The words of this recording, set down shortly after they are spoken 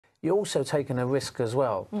you're also taking a risk as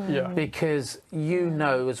well. Yeah. Because you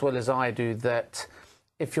know as well as I do that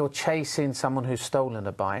if you're chasing someone who's stolen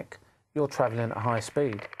a bike, you're travelling at high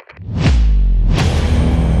speed.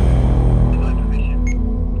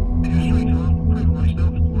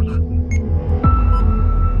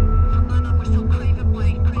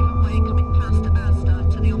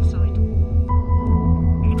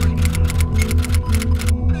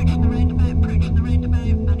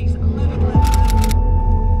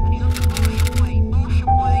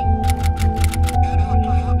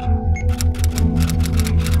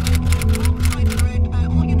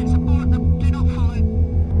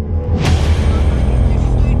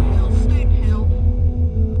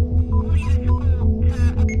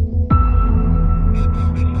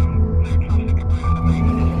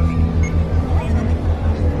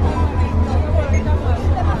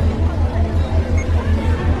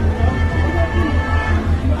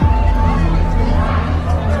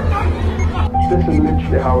 This is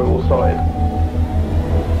literally how it all started.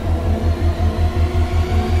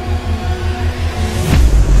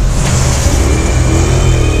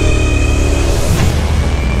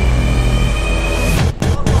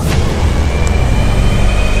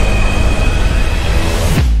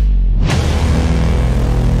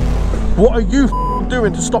 What are you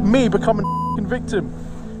doing to stop me becoming a victim?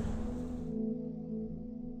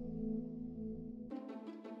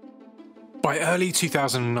 By early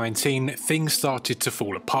 2019, things started to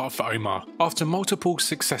fall apart for Omar. After multiple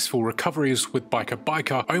successful recoveries with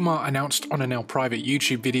Biker, Omar announced on a now private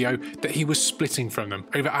YouTube video that he was splitting from them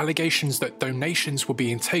over allegations that donations were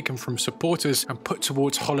being taken from supporters and put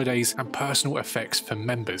towards holidays and personal effects for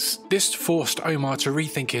members. This forced Omar to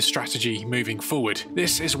rethink his strategy moving forward.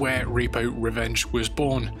 This is where Repo Revenge was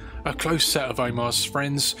born. A close set of Omar's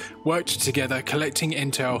friends worked together collecting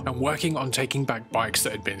intel and working on taking back bikes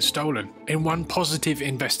that had been stolen. In one positive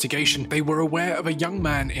investigation, they were aware of a young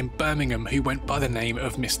man in Birmingham who went by the name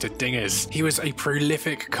of Mr. Dingers. He was a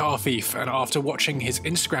prolific car thief, and after watching his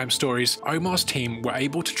Instagram stories, Omar's team were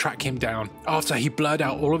able to track him down after he blurred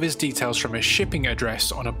out all of his details from a shipping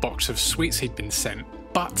address on a box of sweets he'd been sent.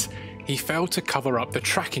 But he failed to cover up the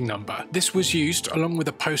tracking number. This was used along with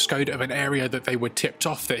a postcode of an area that they were tipped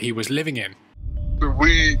off that he was living in.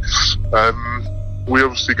 We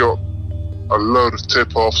obviously got a load of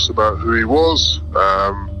tip-offs about who he was.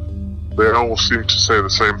 They all seemed to say the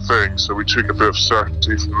same thing, so we took a bit of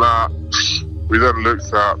certainty from that. We then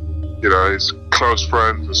looked at, his close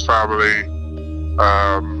friends, his family.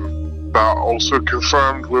 That also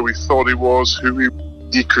confirmed where we thought he was,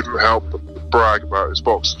 he couldn't help but brag about his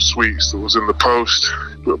box of sweets that was in the post,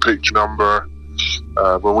 put a picture number.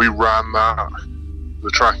 When we ran that, the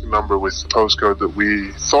tracking number with the postcode that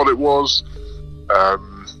we thought it was,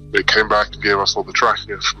 it came back and gave us all the tracking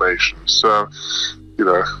information. So,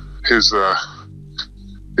 his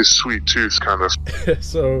sweet tooth kind of.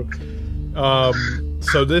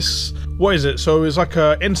 So this, what is it? So it's like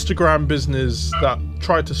a Instagram business that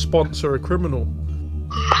tried to sponsor a criminal.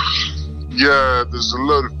 Yeah, there's a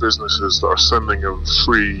load of businesses that are sending them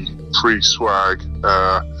free swag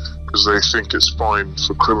because they think it's fine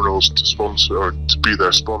for criminals to sponsor or to be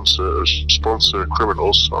their sponsor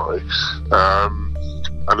criminals. Sorry.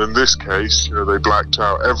 And in this case, they blacked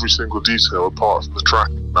out every single detail apart from the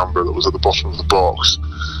tracking number that was at the bottom of the box,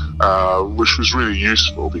 which was really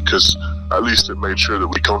useful because at least it made sure that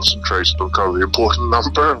we concentrated on kind of the important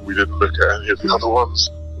number and we didn't look at any of the other ones.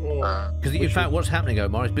 Because in fact, what's happening,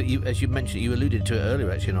 Omar, is, but as you mentioned, you alluded to it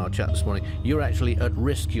earlier actually in our chat this morning, you're actually at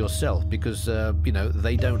risk yourself because,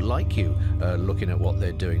 they don't like you looking at what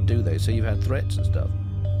they're doing, do they? So you've had threats and stuff.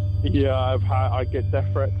 Yeah, I get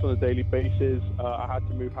death threats on a daily basis. I had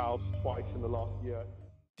to move house twice in the last year.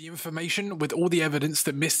 The information with all the evidence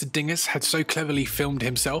that Mr. Dingers had so cleverly filmed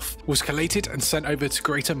himself was collated and sent over to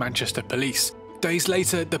Greater Manchester Police. Days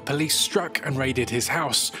later, the police struck and raided his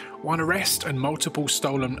house. One arrest and multiple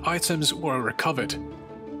stolen items were recovered.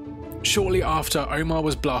 Shortly after, Omar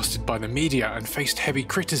was blasted by the media and faced heavy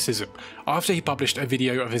criticism after he published a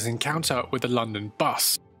video of his encounter with a London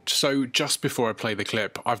bus. So just before I play the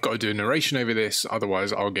clip, I've got to do a narration over this,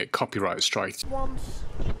 otherwise I'll get copyright striked.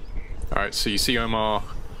 Alright, so you see Omar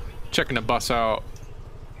checking the bus out,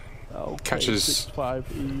 catches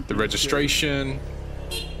the registration.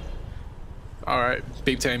 Alright,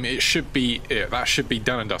 beep to him, that should be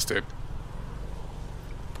done and dusted.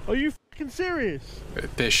 Are you f***ing serious?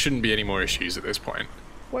 There shouldn't be any more issues at this point.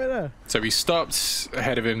 Wait there. So he stopped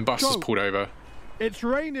ahead of him, bus is pulled over. It's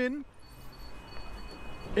raining.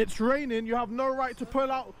 It's raining, you have no right to pull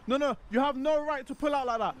out. No, you have no right to pull out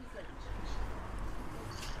like that.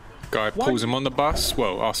 Guy pulls him on the bus,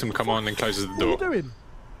 well, asks him to come on and closes the door. What are you doing?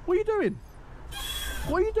 What are you doing?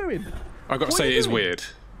 What are you doing? I got to say, it is weird.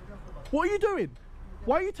 What are you doing?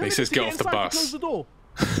 Why are you telling me says to get get off the inside bus. to close the door?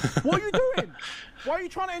 What are you doing? Why are you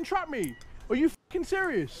trying to entrap me? Are you fucking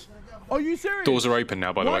serious? Are you serious? Doors are open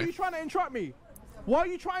now, by the Why way. are you trying to entrap me? Why are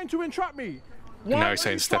you trying to entrap me? Why now are he's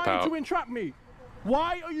saying you step trying out. to entrap me?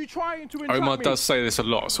 Why are you trying to entrap Omar me? does say this a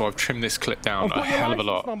lot, so I've trimmed this clip down I've a got your hell of a license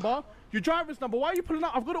lot. number, your driver's number. Why are you pulling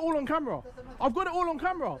out? I've got it all on camera. I've got it all on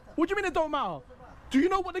camera. What do you mean it don't matter? Do you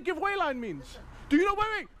know what the giveaway line means? Do you know,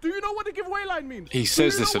 wait, do you know what the giveaway line means? He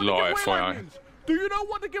says this a lot, FYI. Do you know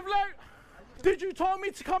what the giveaway? Did you tell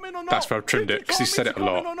me to come in or not? That's why I've trimmed it, because he said it a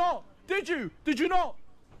lot. Or not? Did you? Did you not?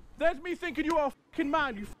 There's me thinking you are a fucking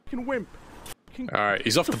man, you fucking wimp. Alright,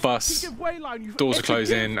 he's off the bus. Doors are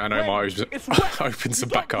closing, and Omar opens them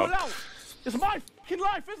back up. It's my fucking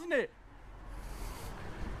life, isn't it?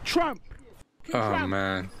 Tramp. Oh,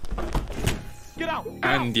 man. Get out.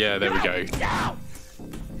 And yeah, there we go.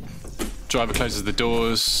 Driver closes the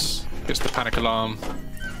doors, gets the panic alarm,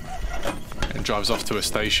 and drives off to a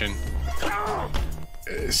station.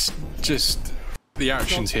 It's just, the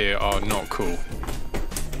actions here are not cool.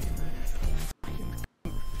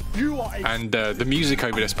 And the music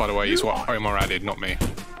over this, by the way, is what Omar added, not me.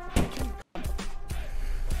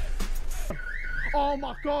 Oh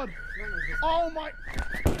my god! Oh my...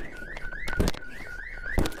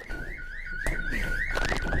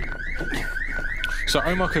 So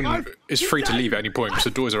Omar is free to leave at any point because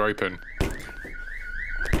the doors are open.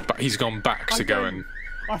 But he's gone back to go and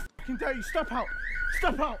I fucking dare you, step out!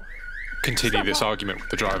 Step out! continue this argument with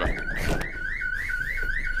the driver.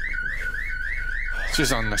 It's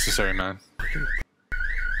just unnecessary, man.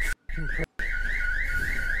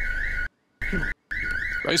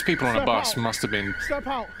 Those people on a bus must have been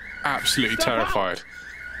absolutely terrified.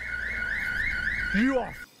 You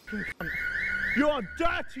are fucking cunt. You are a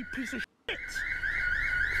dirty piece of shit.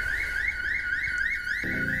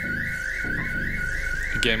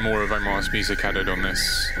 Again, more of Omar's music added on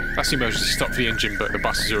this. That's the emergency stop for the engine, but the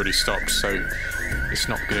bus has already stopped, so it's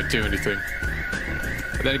not going to do anything.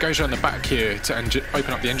 And then it goes around the back here to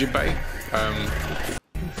open up the engine bay.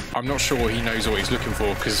 I'm not sure he knows what he's looking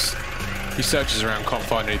for because he searches around, can't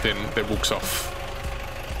find anything, then walks off.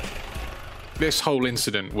 This whole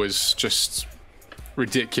incident was just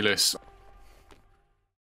ridiculous.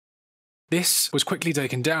 This was quickly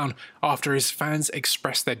taken down after his fans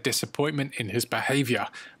expressed their disappointment in his behaviour,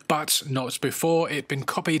 but not before it'd been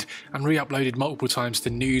copied and re-uploaded multiple times to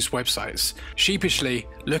news websites. Sheepishly,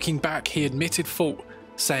 looking back, he admitted fault,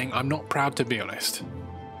 saying, "I'm not proud to be honest."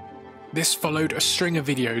 This followed a string of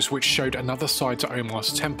videos which showed another side to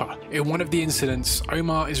Omar's temper. In one of the incidents,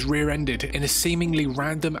 Omar is rear-ended in a seemingly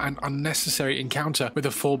random and unnecessary encounter with a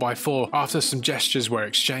 4x4 after some gestures were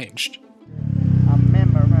exchanged. I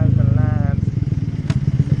memorize the lines.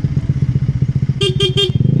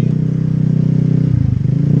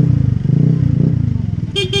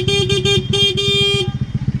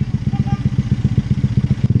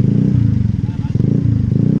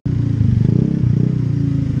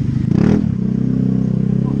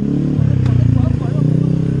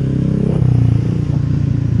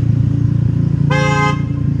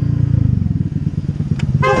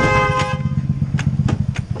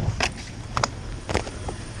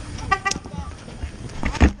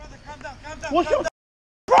 What's your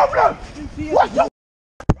problem? What's your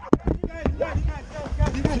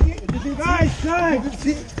Guys,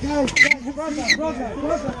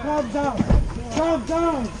 brother, calm down. Calm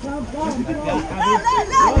down.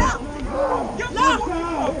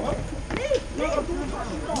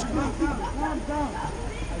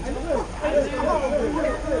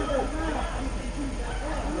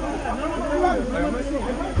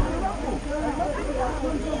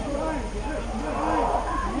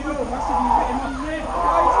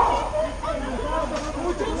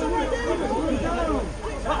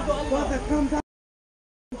 Brother, calm down.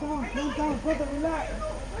 Brother, relax.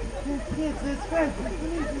 It's fence.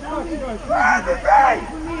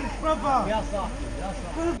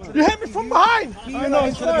 You hit me from behind! I know,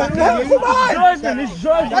 it's You hit me from behind!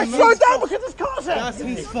 I slowed down because this car's here! That's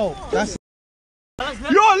his fault.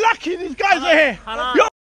 You're lucky these guys are here! You're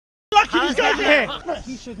lucky these guys are here!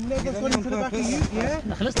 He should never go into the back of you, yeah?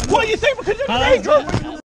 What do you think? Because you're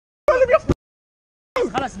dangerous!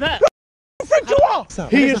 خلاص بقى You think you are?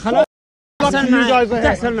 He is lucky you guys are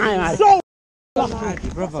here! So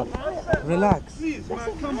Brother, relax.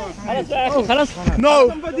 خلاص no!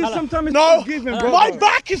 Sometimes No! My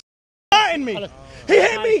back is hurting me! He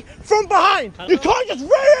hit me from behind! You can't just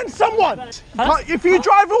rear-end someone! If you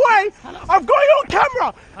drive away, I've got you on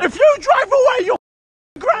camera! If you drive away, you're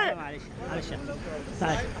great! معلش معلش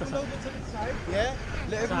تعال Yeah?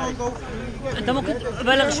 Let everyone go through. انت ممكن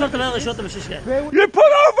بلغ الشرطه بلغ الشرطه مش اشكال. You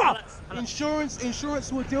pull over!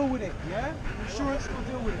 Insurance will deal with it, yeah? Insurance will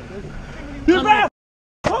deal with it. You better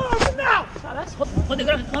pull over now! خلاص خد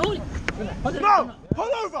اجراءات قانوني. No!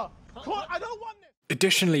 Pull over! I don't want this!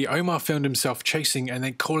 Additionally, Omar filmed himself chasing and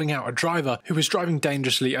then calling out a driver who was driving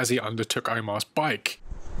dangerously as he undertook Omar's bike.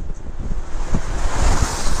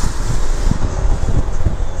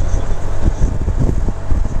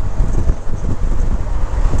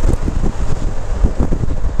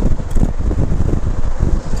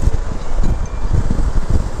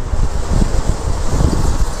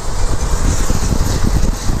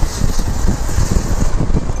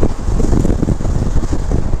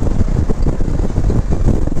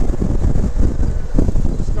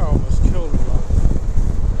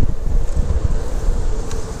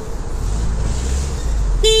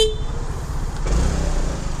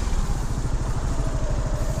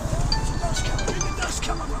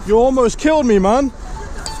 You almost killed me, man.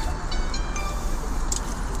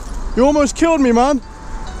 You almost killed me, man.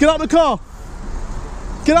 Get out the car.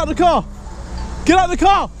 Get out the car. Get out the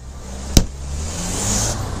car.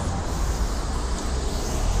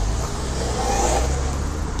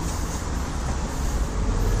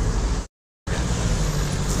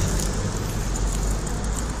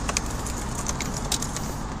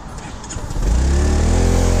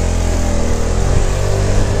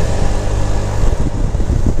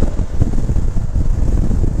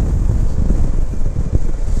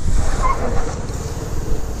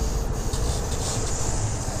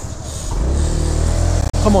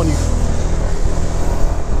 Come on, you.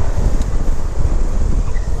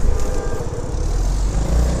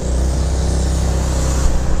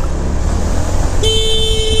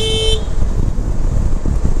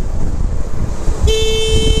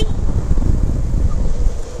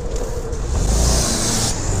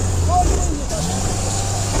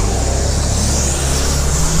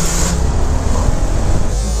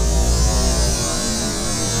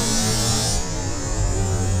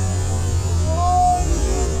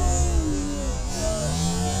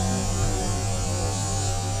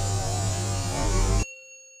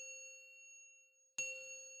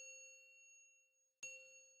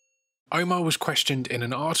 Omar was questioned in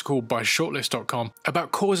an article by Shortlist.com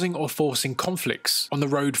about causing or forcing conflicts on the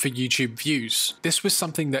road for YouTube views. This was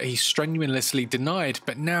something that he strenuously denied,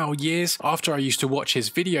 but now, years after I used to watch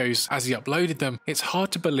his videos as he uploaded them, it's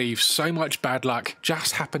hard to believe so much bad luck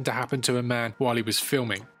just happened to happen to a man while he was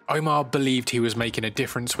filming. Omar believed he was making a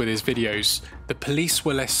difference with his videos. The police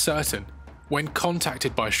were less certain. When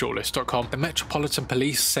contacted by Shortlist.com, the Metropolitan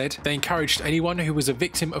Police said they encouraged anyone who was a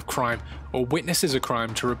victim of crime or witnesses a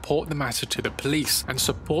crime to report the matter to the police and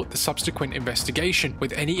support the subsequent investigation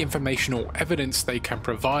with any information or evidence they can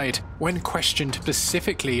provide. When questioned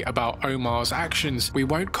specifically about Omar's actions, we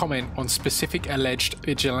won't comment on specific alleged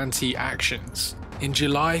vigilante actions. In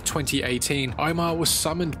July 2018, Omar was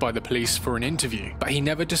summoned by the police for an interview, but he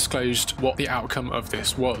never disclosed what the outcome of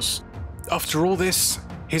this was. After all this,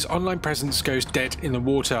 his online presence goes dead in the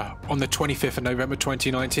water. On the 25th of November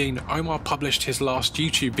 2019, Omar published his last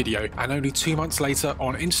YouTube video, and only 2 months later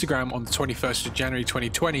on Instagram on the 21st of January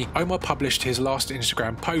 2020, Omar published his last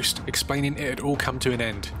Instagram post explaining it had all come to an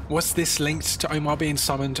end. Was this linked to Omar being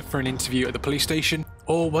summoned for an interview at the police station,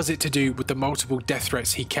 or was it to do with the multiple death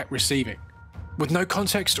threats he kept receiving? With no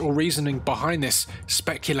context or reasoning behind this,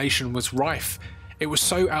 speculation was rife. It was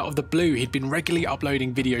so out of the blue. He'd been regularly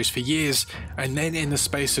uploading videos for years, and then in the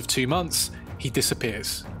space of 2 months, he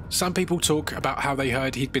disappears. Some people talk about how they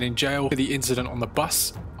heard he'd been in jail for the incident on the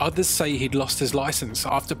bus. Others say he'd lost his license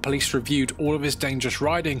after police reviewed all of his dangerous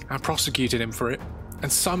riding and prosecuted him for it.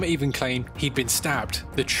 And some even claim he'd been stabbed.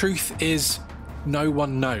 The truth is, no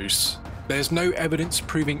one knows. There's no evidence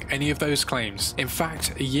proving any of those claims. In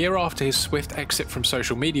fact, a year after his swift exit from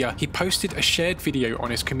social media, he posted a shared video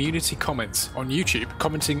on his community comments on YouTube,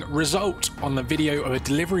 commenting "result" on the video of a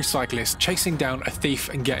delivery cyclist chasing down a thief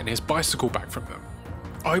and getting his bicycle back from them.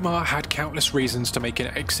 Omar had countless reasons to make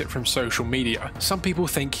an exit from social media. Some people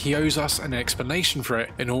think he owes us an explanation for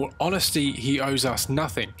it. In all honesty, he owes us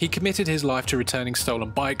nothing. He committed his life to returning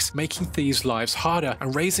stolen bikes, making thieves' lives harder,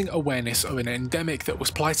 and raising awareness of an endemic that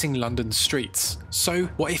was blighting London's streets. So,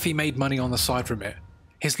 what if he made money on the side from it?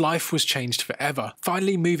 His life was changed forever.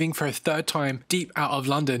 Finally moving for a third time deep out of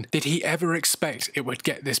London, did he ever expect it would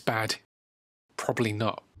get this bad? Probably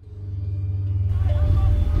not.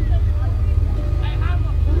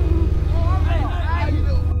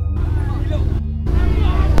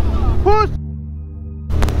 Push!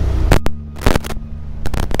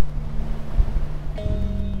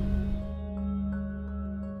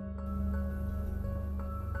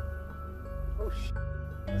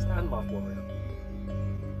 It's HANDMUFF warrior.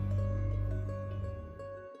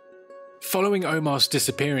 Following Omar's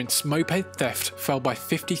disappearance, moped theft fell by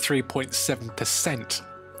 53.7%.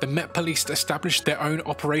 The Met Police established their own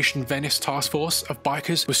Operation Venice task force of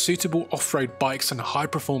bikers with suitable off-road bikes and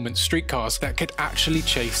high-performance streetcars that could actually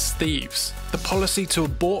chase thieves. The policy to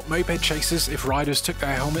abort moped chases if riders took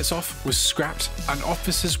their helmets off was scrapped, and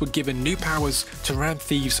officers were given new powers to ram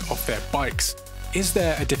thieves off their bikes. Is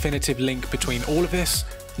there a definitive link between all of this?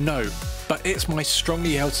 No, but it's my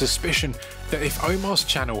strongly held suspicion that if Omar's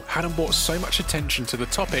channel hadn't brought so much attention to the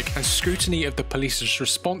topic and scrutiny of the police's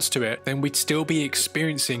response to it, then we'd still be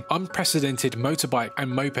experiencing unprecedented motorbike and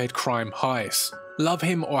moped crime highs. Love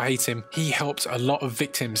him or hate him, he helped a lot of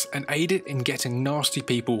victims and aided in getting nasty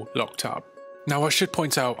people locked up. Now I should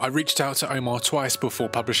point out, I reached out to Omar twice before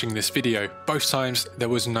publishing this video. Both times there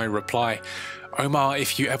was no reply. Omar,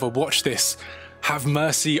 if you ever watch this, have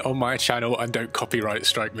mercy on my channel and don't copyright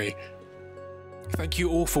strike me. Thank you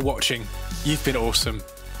all for watching. You've been awesome.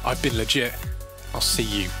 I've been legit. I'll see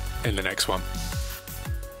you in the next one.